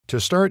To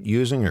start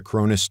using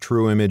Acronis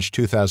True Image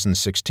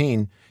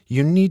 2016,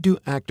 you need to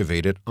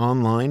activate it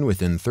online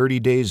within 30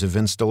 days of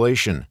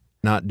installation.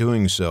 Not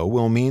doing so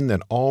will mean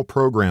that all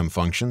program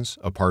functions,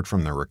 apart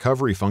from the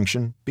recovery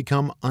function,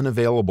 become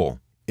unavailable.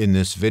 In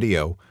this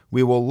video,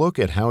 we will look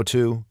at how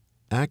to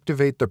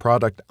activate the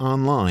product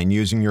online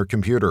using your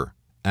computer,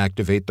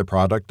 activate the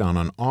product on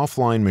an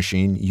offline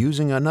machine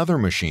using another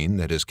machine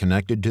that is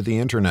connected to the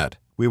Internet.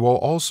 We will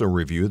also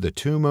review the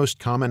two most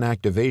common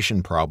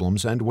activation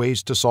problems and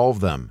ways to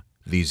solve them.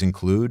 These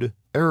include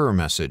error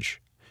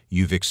message,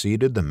 you've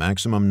exceeded the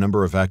maximum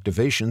number of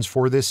activations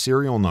for this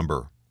serial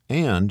number,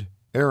 and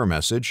error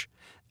message,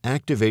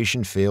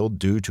 activation failed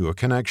due to a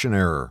connection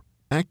error.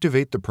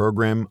 Activate the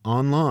program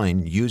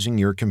online using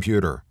your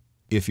computer.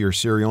 If your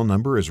serial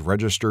number is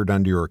registered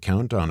under your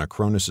account on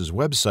Acronis's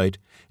website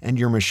and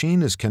your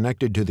machine is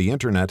connected to the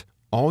Internet,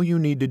 all you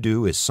need to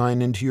do is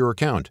sign into your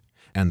account,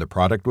 and the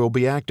product will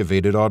be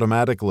activated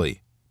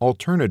automatically.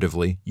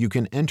 Alternatively, you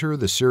can enter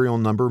the serial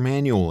number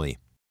manually.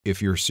 If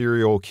your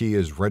serial key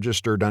is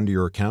registered under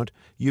your account,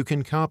 you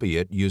can copy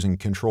it using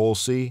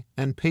Ctrl-C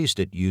and paste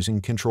it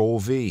using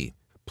Ctrl-V.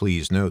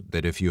 Please note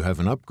that if you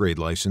have an upgrade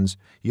license,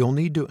 you'll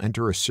need to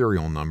enter a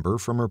serial number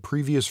from a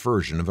previous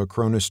version of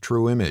Acronis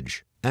True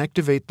Image.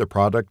 Activate the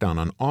product on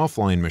an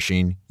offline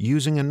machine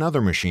using another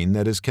machine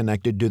that is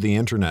connected to the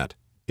Internet.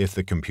 If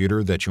the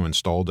computer that you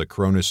installed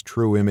Acronis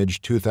True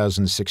Image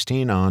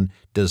 2016 on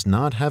does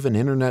not have an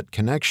Internet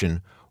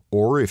connection,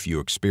 or if you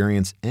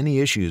experience any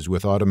issues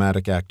with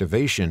automatic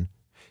activation,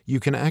 you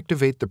can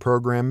activate the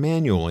program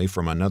manually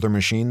from another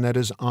machine that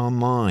is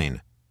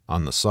online.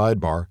 On the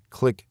sidebar,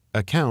 click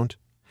Account,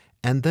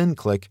 and then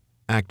click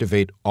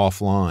Activate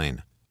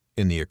Offline.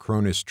 In the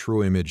Acronis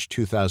True Image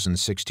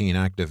 2016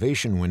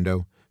 activation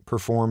window,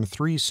 perform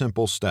three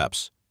simple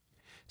steps.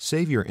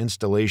 Save your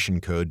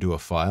installation code to a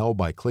file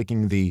by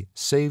clicking the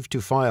Save to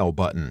File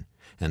button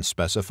and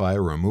specify a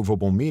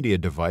removable media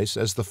device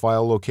as the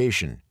file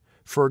location,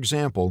 for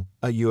example,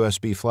 a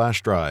USB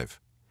flash drive.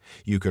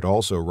 You could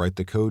also write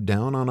the code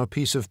down on a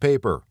piece of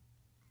paper.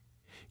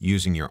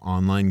 Using your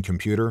online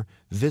computer,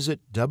 visit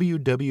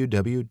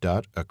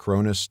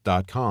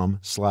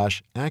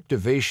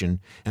www.acronis.com/activation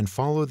and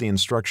follow the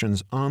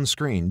instructions on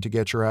screen to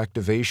get your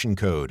activation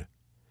code.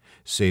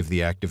 Save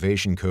the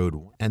activation code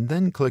and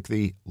then click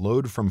the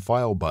Load from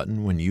File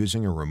button when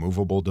using a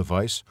removable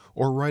device,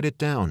 or write it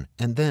down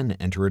and then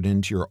enter it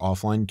into your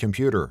offline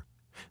computer.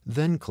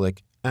 Then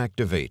click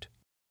Activate.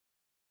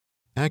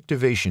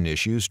 Activation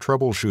issues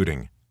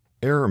troubleshooting.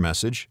 Error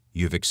message,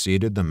 you've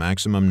exceeded the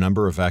maximum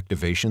number of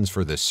activations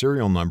for this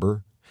serial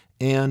number,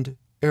 and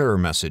error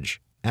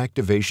message,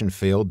 activation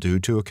failed due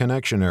to a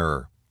connection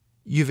error.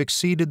 You've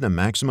exceeded the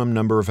maximum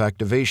number of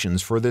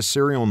activations for this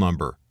serial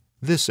number.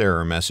 This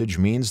error message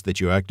means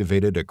that you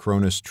activated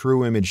Acronis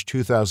True Image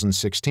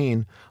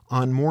 2016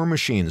 on more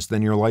machines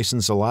than your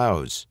license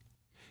allows.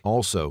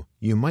 Also,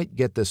 you might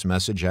get this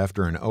message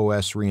after an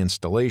OS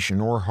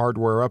reinstallation or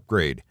hardware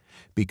upgrade,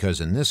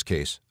 because in this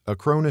case,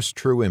 Acronis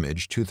True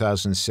Image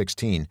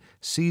 2016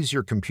 sees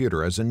your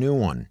computer as a new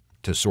one.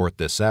 To sort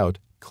this out,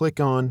 click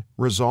on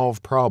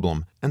Resolve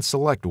Problem and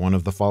select one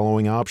of the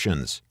following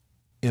options.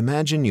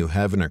 Imagine you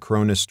have an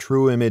Acronis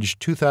True Image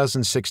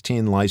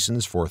 2016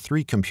 license for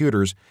 3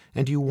 computers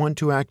and you want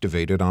to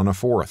activate it on a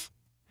 4th.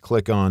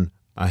 Click on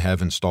I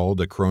have installed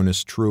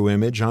Acronis True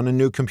Image on a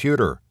new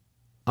computer.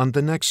 On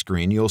the next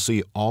screen, you'll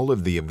see all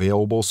of the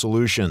available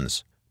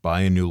solutions.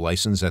 Buy a new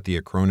license at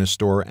the Acronis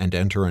store and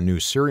enter a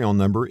new serial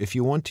number if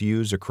you want to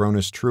use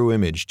Acronis True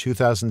Image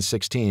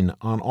 2016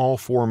 on all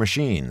 4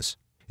 machines.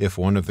 If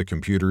one of the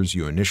computers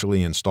you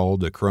initially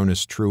installed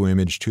Acronis True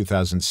Image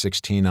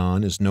 2016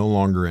 on is no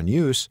longer in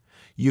use,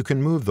 you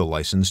can move the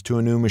license to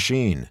a new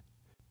machine.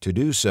 To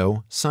do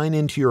so, sign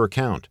into your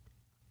account.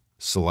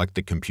 Select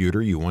the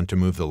computer you want to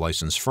move the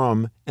license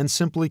from and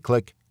simply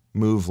click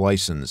Move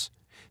License.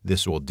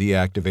 This will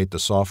deactivate the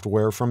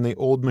software from the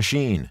old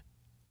machine.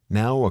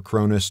 Now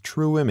Acronis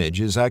True Image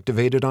is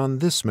activated on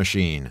this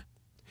machine.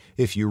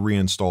 If you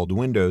reinstalled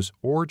Windows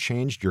or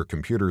changed your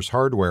computer's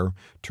hardware,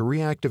 to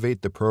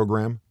reactivate the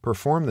program,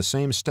 perform the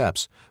same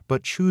steps,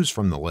 but choose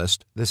from the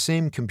list the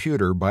same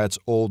computer by its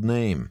old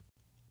name.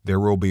 There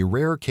will be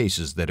rare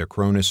cases that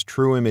Acronis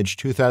True Image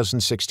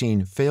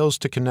 2016 fails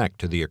to connect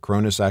to the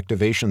Acronis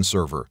activation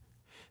server.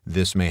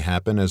 This may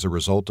happen as a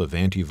result of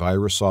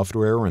antivirus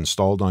software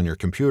installed on your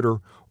computer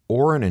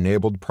or an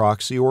enabled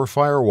proxy or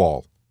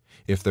firewall.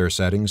 If their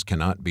settings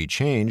cannot be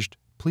changed,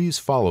 please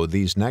follow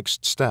these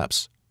next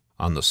steps.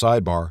 On the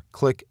sidebar,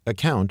 click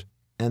Account,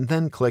 and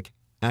then click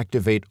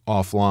Activate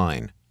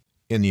Offline.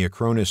 In the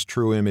Acronis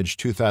True Image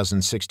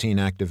 2016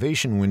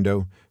 activation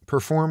window,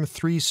 perform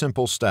 3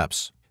 simple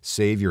steps.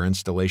 Save your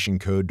installation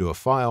code to a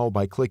file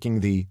by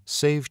clicking the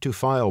Save to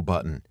File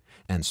button,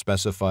 and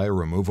specify a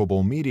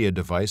removable media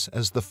device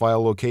as the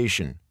file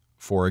location,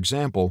 for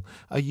example,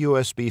 a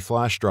USB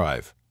flash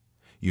drive.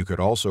 You could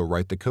also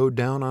write the code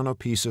down on a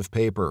piece of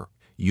paper.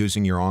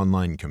 Using your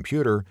online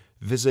computer,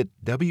 visit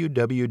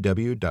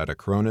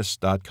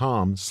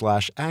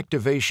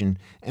www.acronis.com/activation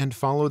and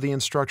follow the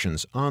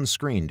instructions on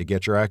screen to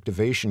get your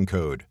activation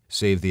code.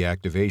 Save the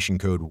activation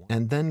code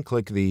and then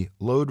click the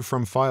Load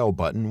from File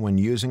button when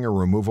using a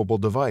removable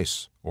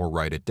device, or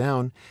write it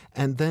down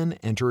and then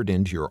enter it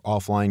into your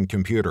offline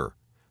computer.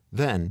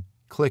 Then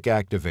click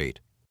Activate.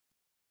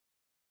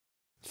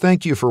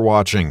 Thank you for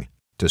watching.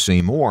 To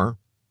see more,